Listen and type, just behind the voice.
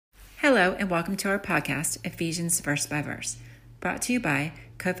Hello, and welcome to our podcast, Ephesians Verse by Verse, brought to you by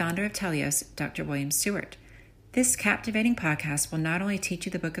co-founder of Telios, Dr. William Stewart. This captivating podcast will not only teach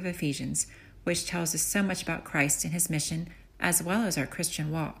you the book of Ephesians, which tells us so much about Christ and his mission, as well as our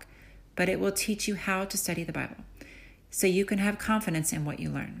Christian walk, but it will teach you how to study the Bible, so you can have confidence in what you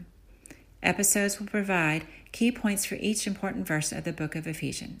learn. Episodes will provide key points for each important verse of the book of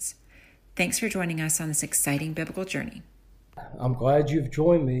Ephesians. Thanks for joining us on this exciting biblical journey. I'm glad you've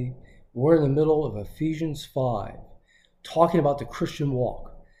joined me. We're in the middle of Ephesians 5, talking about the Christian walk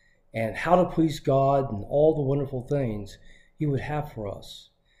and how to please God and all the wonderful things he would have for us.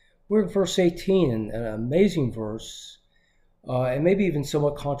 We're in verse 18, an amazing verse, and maybe even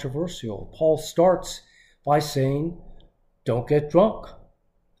somewhat controversial. Paul starts by saying, don't get drunk.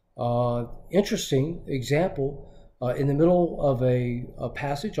 Interesting example in the middle of a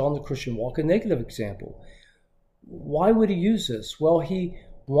passage on the Christian walk, a negative example. Why would he use this? Well, he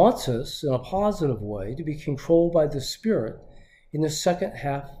wants us in a positive way to be controlled by the Spirit in the second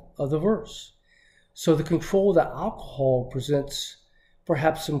half of the verse. So the control of the alcohol presents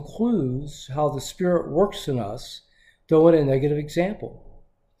perhaps some clues how the Spirit works in us, though in a negative example.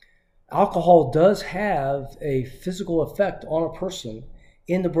 Alcohol does have a physical effect on a person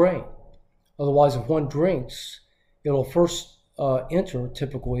in the brain. Otherwise, if one drinks, it'll first enter,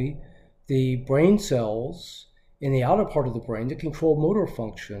 typically, the brain cells in the outer part of the brain to control motor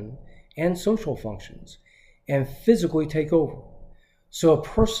function and social functions and physically take over. So a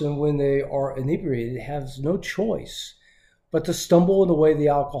person, when they are inebriated, has no choice but to stumble in the way the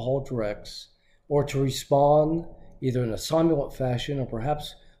alcohol directs or to respond either in a somnolent fashion or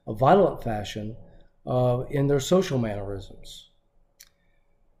perhaps a violent fashion in their social mannerisms.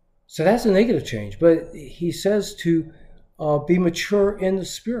 So that's a negative change, but he says to be mature in the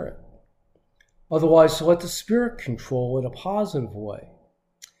Spirit. Otherwise, to let the Spirit control in a positive way,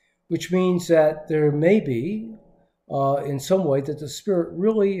 which means that there may be, in some way, that the Spirit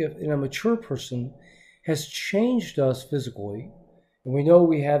really, in a mature person, has changed us physically. And we know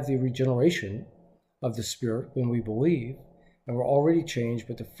we have the regeneration of the Spirit when we believe, and we're already changed,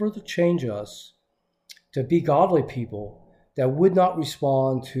 but to further change us to be godly people that would not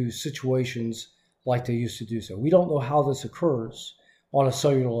respond to situations like they used to do so. We don't know how this occurs on a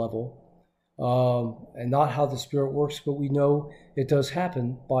cellular level, and not how the Spirit works, but we know it does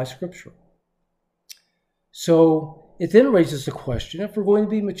happen by Scripture. So it then raises the question, if we're going to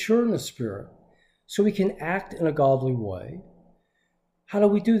be mature in the Spirit, so we can act in a godly way, how do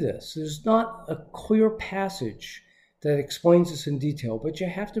we do this? There's not a clear passage that explains this in detail, but you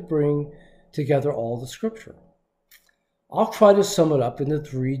have to bring together all the Scripture. I'll try to sum it up into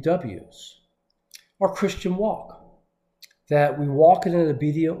 3 W's. Our Christian walk, that we walk in an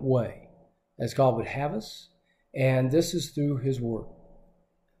obedient way, as God would have us, and this is through his word.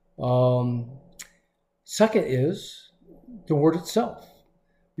 Second is the word itself.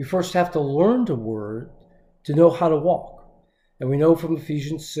 We first have to learn the word to know how to walk. And we know from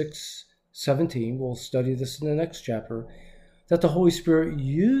Ephesians 6:17, we'll study this in the next chapter, that the Holy Spirit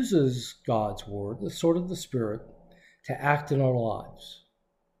uses God's word, the sword of the Spirit, to act in our lives.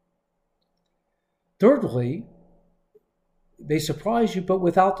 Thirdly, it may surprise you, but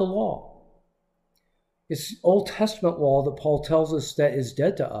without the law. It's Old Testament law that Paul tells us that is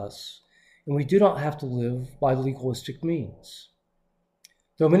dead to us, and we do not have to live by legalistic means.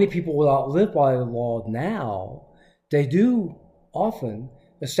 Though many people will not live by the law now, they do often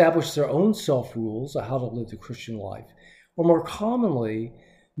establish their own self-rules of how to live the Christian life, or more commonly,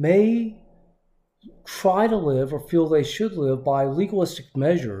 may try to live or feel they should live by legalistic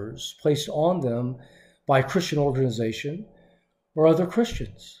measures placed on them by a Christian organization or other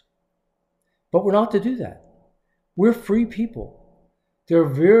Christians. But we're not to do that. We're free people. There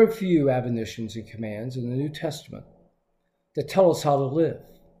are very few admonitions and commands in the New Testament that tell us how to live.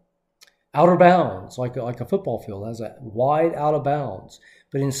 Outer bounds, like a football field, has a wide out of bounds.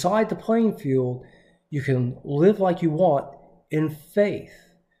 But inside the playing field, you can live like you want in faith.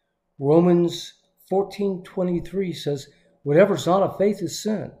 Romans 14:23 says, whatever's not of faith is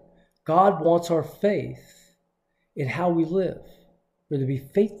sin. God wants our faith in how we live. We're to be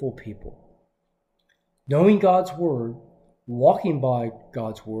faithful people. Knowing God's word, walking by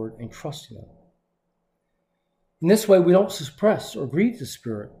God's word, and trusting him. In this way, we don't suppress or grieve the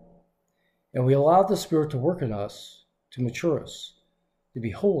Spirit, and we allow the Spirit to work in us, to mature us, to be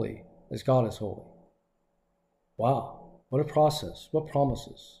holy as God is holy. Wow, what a process, what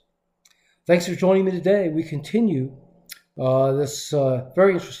promises. Thanks for joining me today. We continue this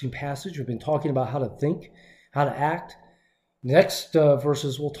very interesting passage. We've been talking about how to think, how to act. Next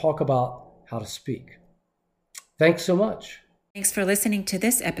verses, we'll talk about how to speak. Thanks so much. Thanks for listening to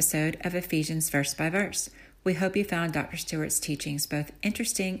this episode of Ephesians Verse by Verse. We hope you found Dr. Stewart's teachings both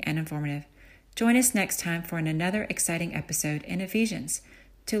interesting and informative. Join us next time for another exciting episode in Ephesians.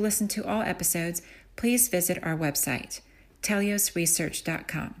 To listen to all episodes, please visit our website,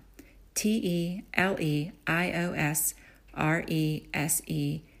 teliosresearch.com.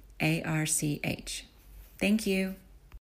 TELEIOSRESEARCH. Thank you.